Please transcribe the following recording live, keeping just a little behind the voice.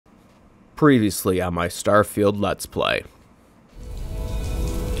Previously on my Starfield Let's Play.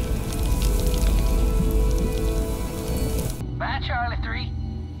 Bye, Charlie 3.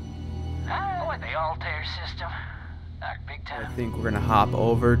 Oh, the Altair system. Big time. I think we're gonna hop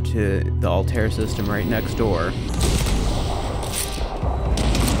over to the Altair system right next door.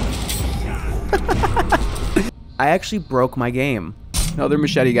 I actually broke my game. Another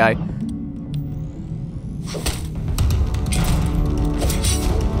machete guy.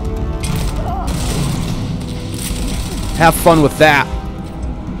 Have fun with that.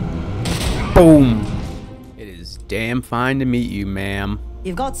 Boom. It is damn fine to meet you, ma'am.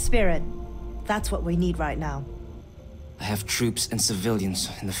 You've got spirit. That's what we need right now. I have troops and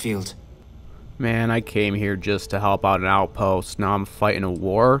civilians in the field. Man, I came here just to help out an outpost. Now I'm fighting a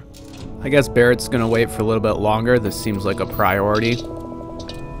war. I guess Barrett's gonna wait for a little bit longer. This seems like a priority.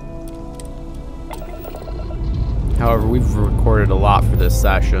 However, we've recorded a lot for this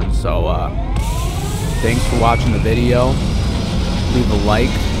session, so thanks for watching the video. Leave a like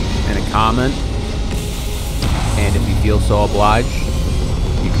and a comment. And if you feel so obliged,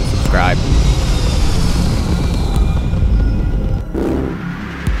 you can subscribe.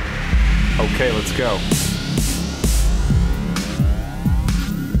 Okay, let's go.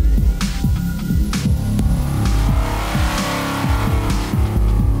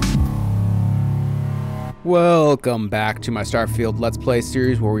 Welcome back to my Starfield Let's Play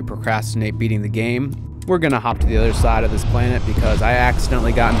series where we procrastinate beating the game. We're gonna hop to the other side of this planet because I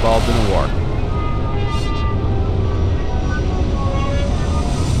accidentally got involved in a war.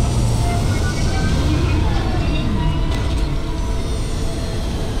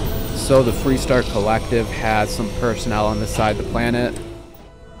 So the Freestar Collective has some personnel on this side of the planet,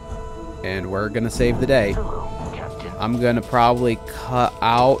 and we're gonna save the day. I'm gonna probably cut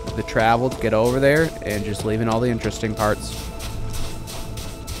out the travel to get over there and just leave in all the interesting parts.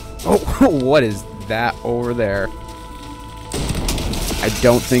 Oh, what is that over there? I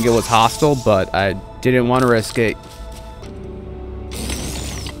don't think it was hostile, but I didn't want to risk it.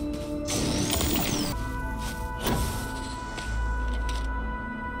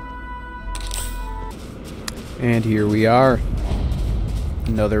 And here we are.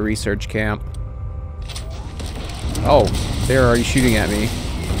 Another research camp. Oh, they're already shooting at me.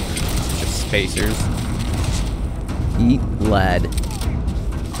 Just spacers. Eat lead.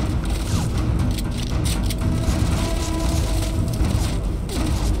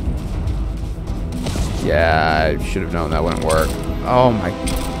 Yeah, I should have known that wouldn't work. Oh my.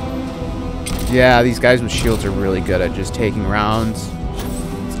 Yeah, these guys with shields are really good at just taking rounds.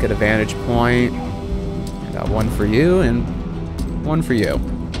 Let's get a vantage point. Got one for you and one for you.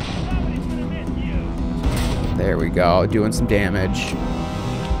 There we go, doing some damage.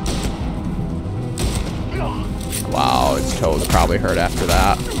 Wow, its toes probably hurt after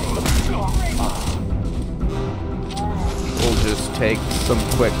that. We'll just take some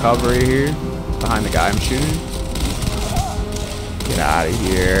quick cover here behind the guy I'm shooting. Get out of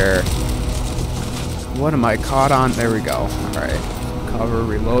here. What am I caught on? There we go. Alright. Cover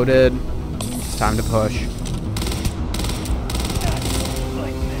reloaded. It's time to push.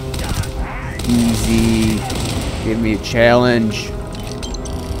 Easy. Give me a challenge.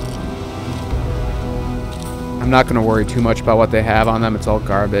 I'm not going to worry too much about what they have on them. It's all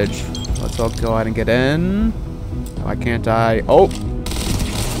garbage. Let's all go ahead and get in. Why can't I? Oh!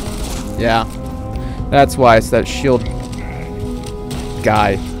 Yeah. That's why it's that shield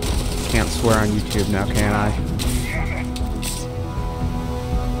guy. Can't swear on YouTube now, can I?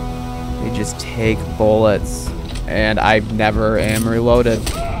 They just take bullets. And I never am reloaded.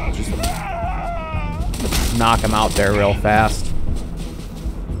 Just knock them out there real fast.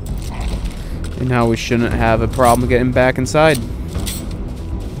 And now we shouldn't have a problem getting back inside.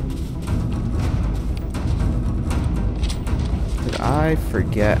 Did I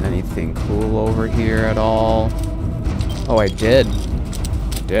forget anything cool over here at all? Oh, I did.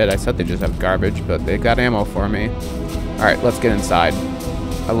 I said they just have garbage, but they got ammo for me. Alright, let's get inside.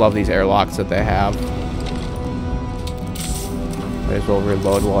 I love these airlocks that they have. Might as well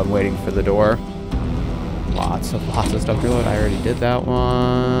reload while I'm waiting for the door. Lots of stuff to reload. I already did that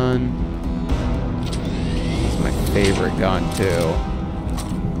one. This is my favorite gun, too.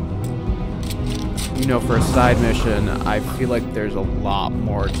 You know, for a side mission, I feel like there's a lot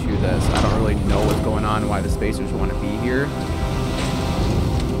more to this. I don't really know what's going on, why the spacers want to be here.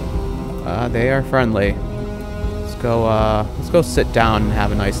 They are friendly. Let's go sit down and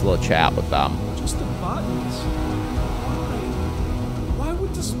have a nice little chat with them. Just the buttons. Why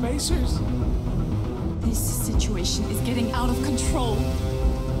would the spacers? This situation is getting out of control.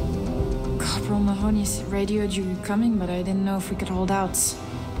 Corporal Mahoney's radioed you coming, but I didn't know if we could hold out.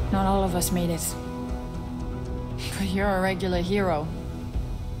 Not all of us made it. But you're a regular hero.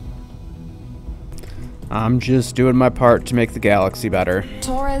 I'm just doing my part to make the galaxy better.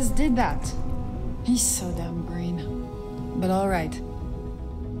 Torres did that. He's so damn green. But alright.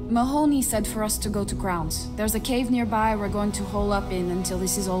 Mahoney said for us to go to Crowns. There's a cave nearby we're going to hole up in until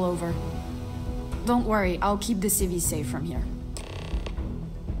this is all over. Don't worry, I'll keep the civvies safe from here.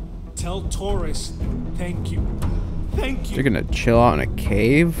 Tell Torres, thank you. Thank you. You're gonna chill out in a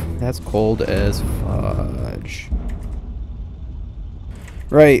cave? That's cold as fudge.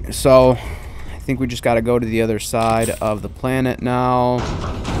 Right, so I think we just gotta go to the other side of the planet now.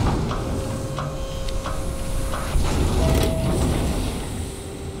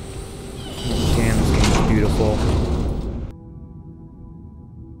 Damn, this game's beautiful.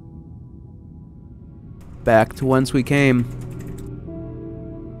 Back to whence we came.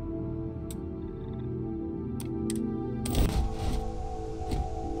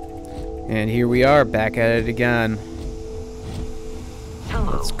 And here we are, back at it again.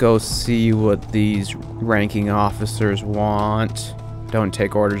 Let's go see what these ranking officers want. Don't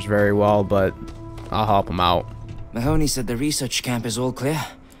take orders very well, but I'll help them out. Mahoney said the research camp is all clear.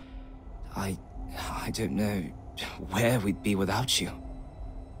 I don't know where we'd be without you.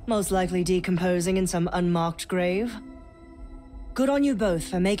 Most likely decomposing in some unmarked grave. Good on you both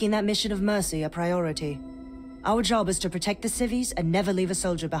for making that mission of mercy a priority. Our job is to protect the civvies and never leave a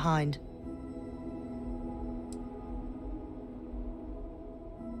soldier behind.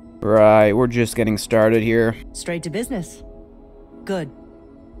 Right, we're just getting started here. Straight to business. Good.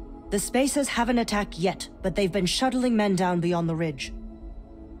 The Spacers haven't attacked yet, but they've been shuttling men down beyond the ridge.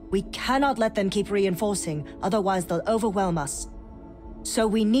 We cannot let them keep reinforcing, otherwise they'll overwhelm us. So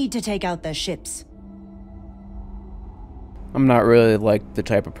we need to take out their ships. I'm not really like the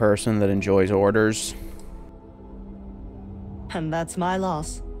type of person that enjoys orders. And that's my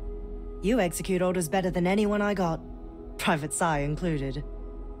loss. You execute orders better than anyone I got. Private Psy included.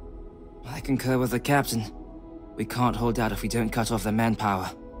 I concur with the captain. We can't hold out if we don't cut off their manpower.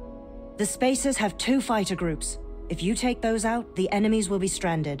 The Spacers have 2 fighter groups. If you take those out, the enemies will be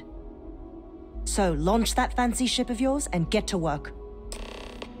stranded. So launch that fancy ship of yours and get to work.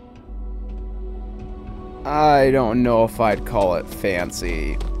 I don't know if I'd call it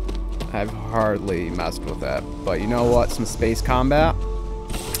fancy. I've hardly messed with that. But you know what? Some space combat?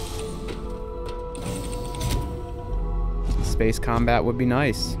 Some space combat would be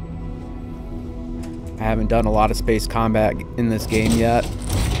nice. I haven't done a lot of space combat in this game yet.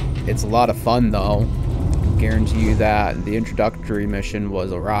 It's a lot of fun though. I guarantee you that. The introductory mission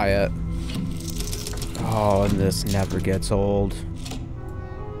was a riot. Oh, and this never gets old.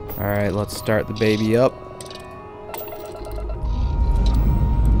 Alright, let's start the baby up.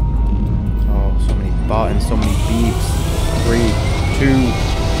 Oh, so many buttons, so many beeps. 3, 2,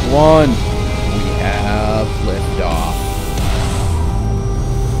 1. We have liftoff.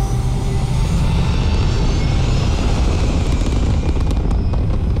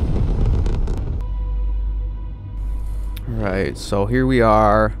 Right, so here we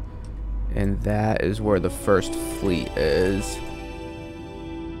are, and that is where the first fleet is.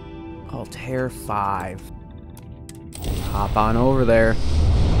 Altair 5. Hop on over there.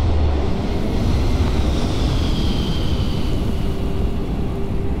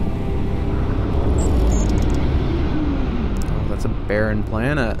 Oh, that's a barren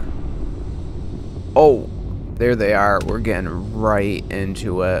planet. Oh, there they are. We're getting right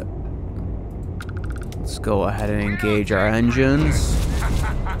into it. Let's go ahead and engage our engines.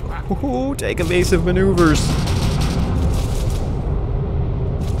 Ooh, take evasive maneuvers.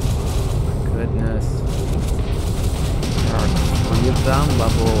 Goodness. There are 3 of them.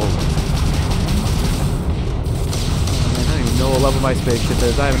 Level... I don't even know what level my spaceship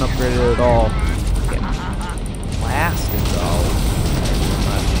is. I haven't upgraded it at all. Getting blasted though. They're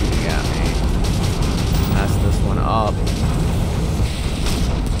not shooting at me. Mess this one up.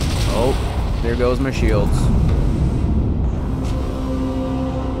 Oh. There goes my shields.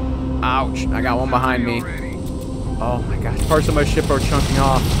 Ouch. I got one behind me. Oh my gosh. Parts of my ship are chunking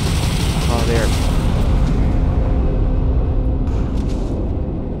off. Oh, there.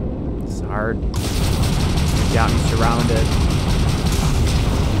 It's hard. It got me surrounded.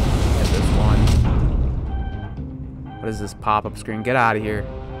 Get this one. What is this pop-up screen? Get out of here.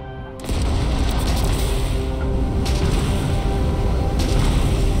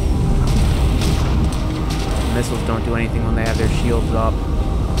 Missiles don't do anything when they have their shields up.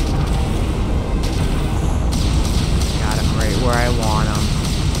 Got him right where I want him.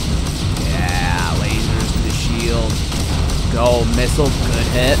 Yeah, lasers to the shield. Go, missile, good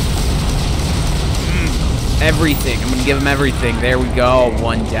hit. Everything. I'm gonna give him everything. There we go.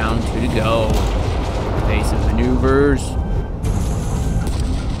 1 down, 2 to go. Evasive maneuvers.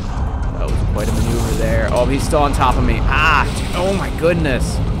 That was quite a maneuver there. Oh, he's still on top of me. Ah! Oh my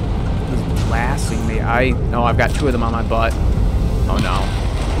goodness. He's blasting me. No, I've got 2 of them on my butt. Oh no.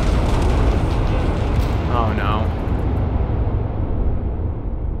 Oh no.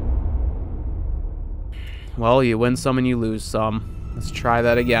 Well, you win some and you lose some. Let's try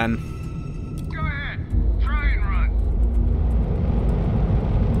that again. Go ahead. Try and run.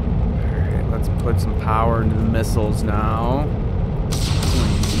 Alright, let's put some power into the missiles now. We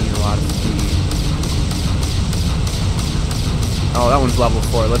need a lot of speed. Oh, that one's level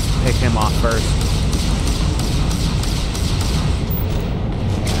 4. Let's pick him off first.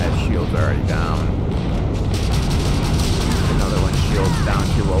 That shield's already down. Another one shield's down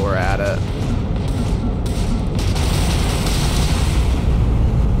too while we're at it.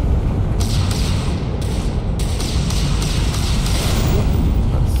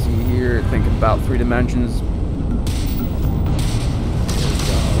 Thinking about 3 dimensions. There we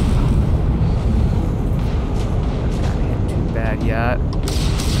go. Not hit too bad yet.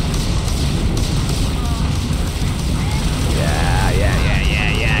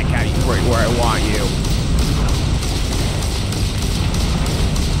 Yeah. Got you right where I want you.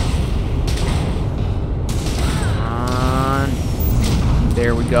 Come on.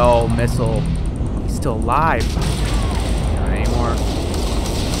 There we go. Missile. He's still alive. Not anymore.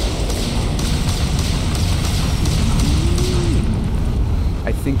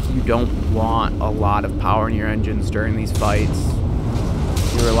 I think you don't want a lot of power in your engines during these fights.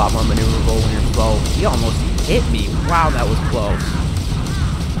 You're a lot more maneuverable when you're slow. He almost hit me. Wow, that was close.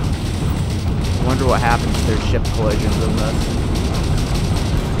 I wonder what happens if there's ship collisions in this.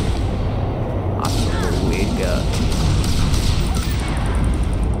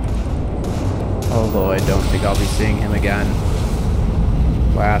 Although I don't think I'll be seeing him again.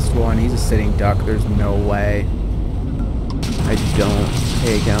 Last one, he's a sitting duck. There's no way I don't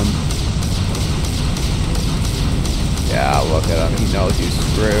take him. Yeah, look at him. He knows he's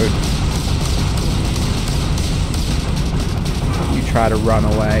screwed. You try to run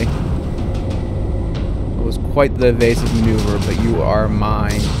away. It was quite the evasive maneuver, but you are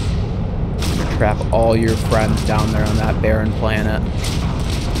mine. I'm gonna trap all your friends down there on that barren planet.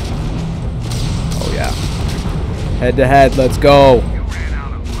 Oh yeah. Head to head, let's go.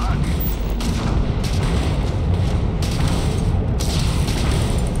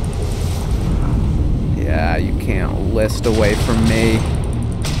 Yeah, you can't list away from me.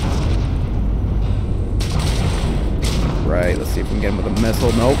 Right, let's see if we can get him with a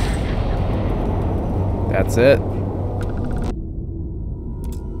missile. Nope. That's it.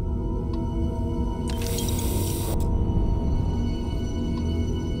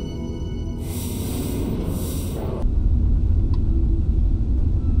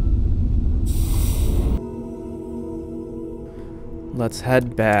 Let's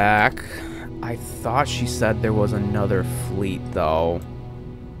head back. I thought she said there was another fleet, though.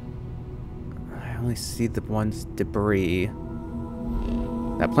 I only see the one's debris.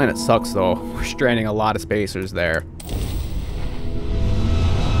 That planet sucks, though. We're stranding a lot of spacers there.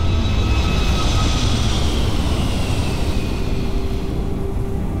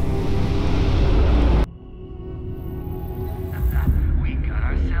 We got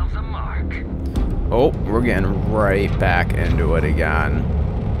ourselves a mark. Oh, we're getting right back into it again.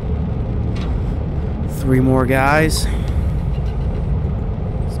 3 more guys.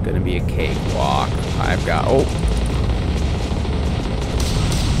 It's gonna be a cakewalk. I've got... Oh.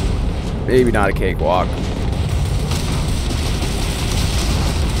 Maybe not a cakewalk.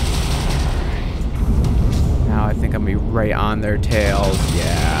 Now I think I'm gonna be right on their tails.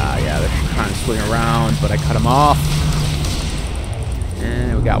 Yeah, they're trying to swing around, but I cut them off.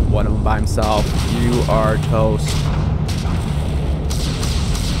 And we got one of them by himself. You are toast.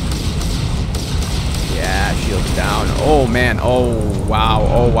 Yeah, shield's down. Oh, man. Oh, wow.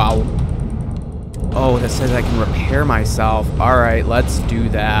 Oh, wow. Oh, that says I can repair myself. All right, let's do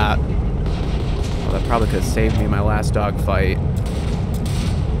that. Well, that probably could have saved me in my last dogfight.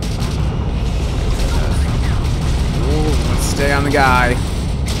 Ooh, let's stay on the guy.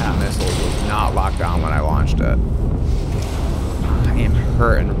 That missile was not locked on when I launched it. I am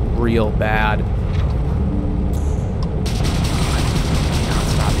hurting real bad. Now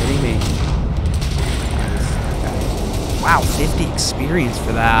stop hitting me. Wow, 50 experience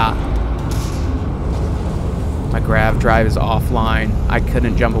for that. My grav drive is offline. I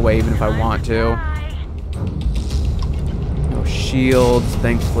couldn't jump away even if I want to. No shields.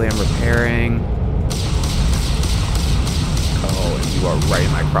 Thankfully, I'm repairing. Oh, and you are right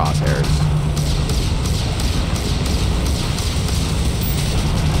in my crosshairs.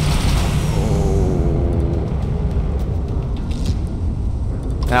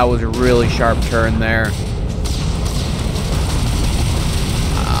 That was a really sharp turn there.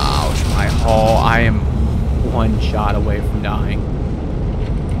 Ouch, my hull. I am one shot away from dying.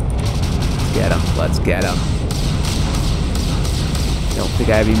 Get him. Let's get him. Don't think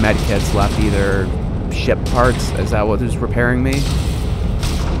I have any medkits left either. Ship parts? Is that what is repairing me?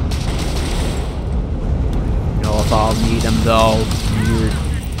 You know if I'll need them though. You're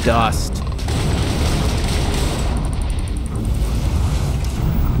dust.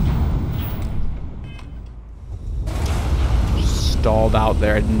 Stalled out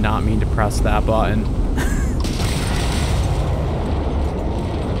there. I did not mean to press that button.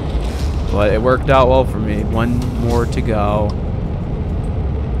 But it worked out well for me. One more to go.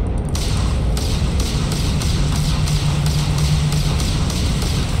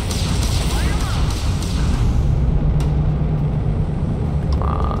 Come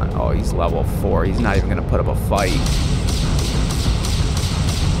on. Oh, he's level 4. He's not even going to put up a fight.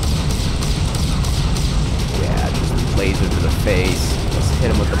 Yeah, just laser to the face. Let's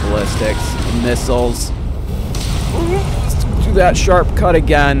hit him with the ballistics. Missiles. Let's do that sharp cut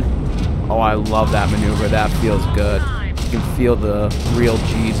again. Oh, I love that maneuver. That feels good. You can feel the real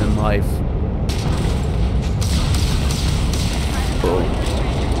G's in life. Boom.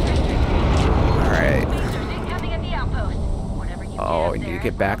 Alright. Oh, I need to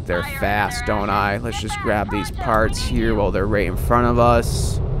get back there fast, don't I? Let's just grab these parts here while they're right in front of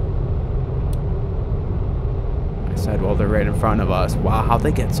us. I said while they're right in front of us. Wow, how'd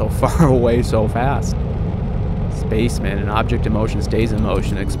they get so far away so fast? Spaceman, an object in motion stays in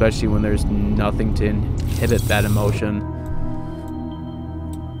motion, especially when there's nothing to inhibit that emotion.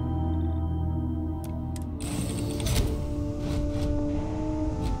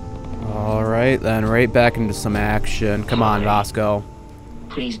 Alright, then right back into some action. Come on, Vasco.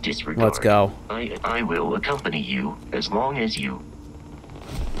 Please disregard. Let's go. I will accompany you as long as you...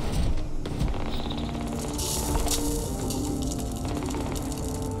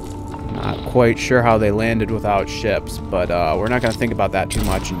 Not quite sure how they landed without ships, but we're not going to think about that too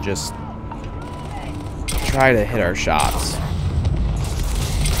much and just try to hit our shots.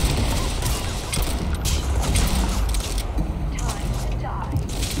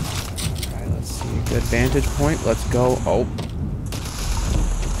 Alright, let's see. Good vantage point. Let's go. Oh.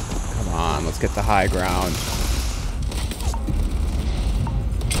 Come on, let's get the high ground.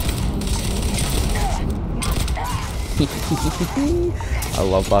 I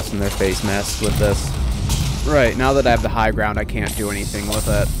love busting their face masks with this. Right, now that I have the high ground, I can't do anything with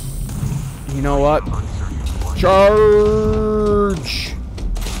it. You know what? Charge!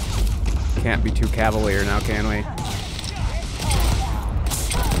 Can't be too cavalier now, can we?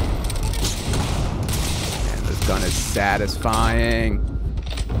 Man, this gun is satisfying.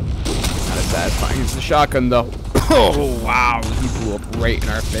 Not as satisfying as the shotgun, though. Oh, wow. He blew up right in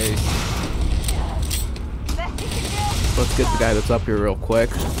our face. Let's get the guy that's up here real quick.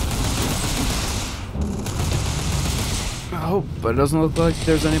 Oh, but it doesn't look like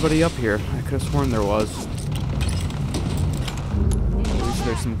there's anybody up here. I could have sworn there was. At least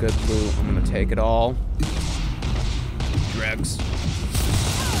there's some good loot. I'm gonna take it all. Drugs.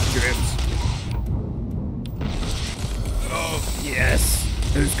 Drugs. Oh, yes.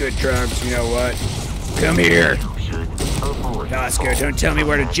 Those good drugs, you know what? Come here. Oscar, don't tell me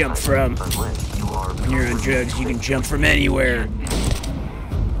where to jump from. When you're on drugs, you can jump from anywhere.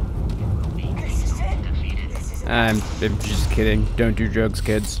 I'm just kidding. Don't do drugs,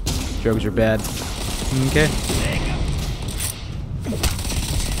 kids. Drugs are bad. Okay.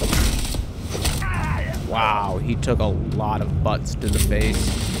 Wow, he took a lot of butts to the face.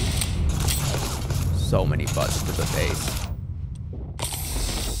 So many butts to the face.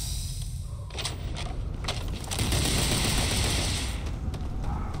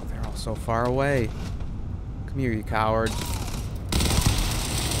 They're all so far away. Come here, you coward.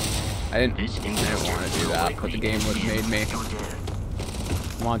 I didn't want to do that, but the game would have made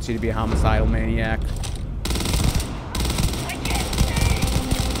me. Wants you to be a homicidal maniac.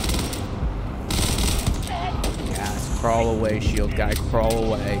 Yes, crawl away, shield guy, crawl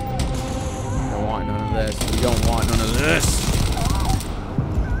away. Don't want none of this. We don't want none of this.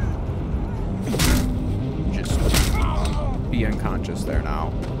 Just be unconscious there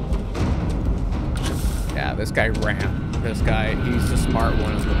now. Yeah, this guy ran. This guy, he's the smart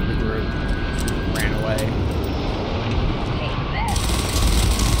one of the group. Ran away.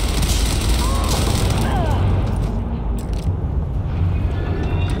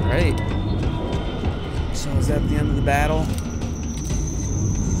 Alright. So is that the end of the battle?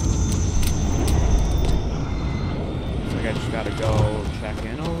 Looks like I just gotta go check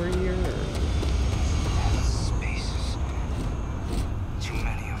in over here. Or... Spaces. Too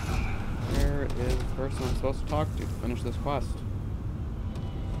many supposed to talk to finish this quest?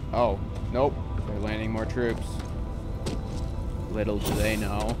 Oh, nope. They're landing more troops. Little do they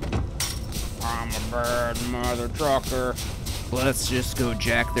know. I'm a bad mother trucker. Let's just go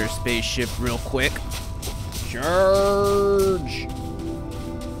jack their spaceship real quick. Charge! You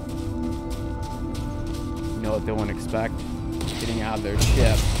know what they won't expect? Getting out of their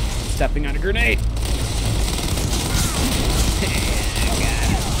ship, stepping on a grenade.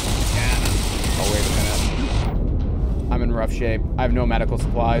 Oh, wait a minute. I'm in rough shape. I have no medical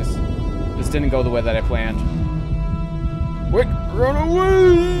supplies. This didn't go the way that I planned. Quick, run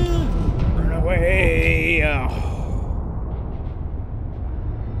away! Run away!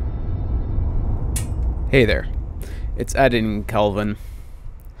 Hey there. It's Editing Kelvin.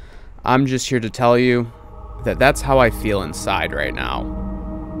 I'm just here to tell you that that's how I feel inside right now.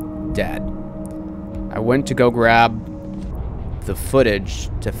 Dead. I went to go grab the footage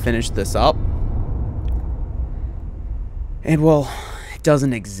to finish this up. And well, it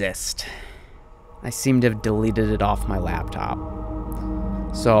doesn't exist. I seem to have deleted it off my laptop.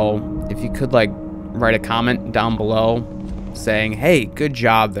 So, if you could write a comment down below saying, hey, good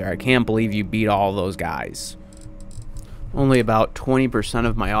job there. I can't believe you beat all those guys. Only about 20%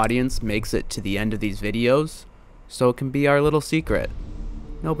 of my audience makes it to the end of these videos, so it can be our little secret.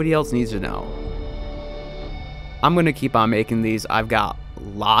 Nobody else needs to know. I'm going to keep on making these. I've got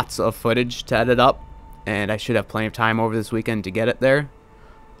lots of footage to edit up, and I should have plenty of time over this weekend to get it there.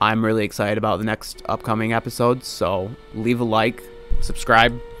 I'm really excited about the next upcoming episodes, so leave a like,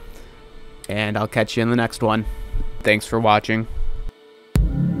 subscribe, and I'll catch you in the next one. Thanks for watching.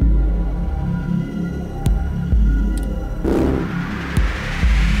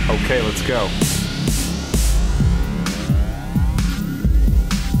 Okay, let's go.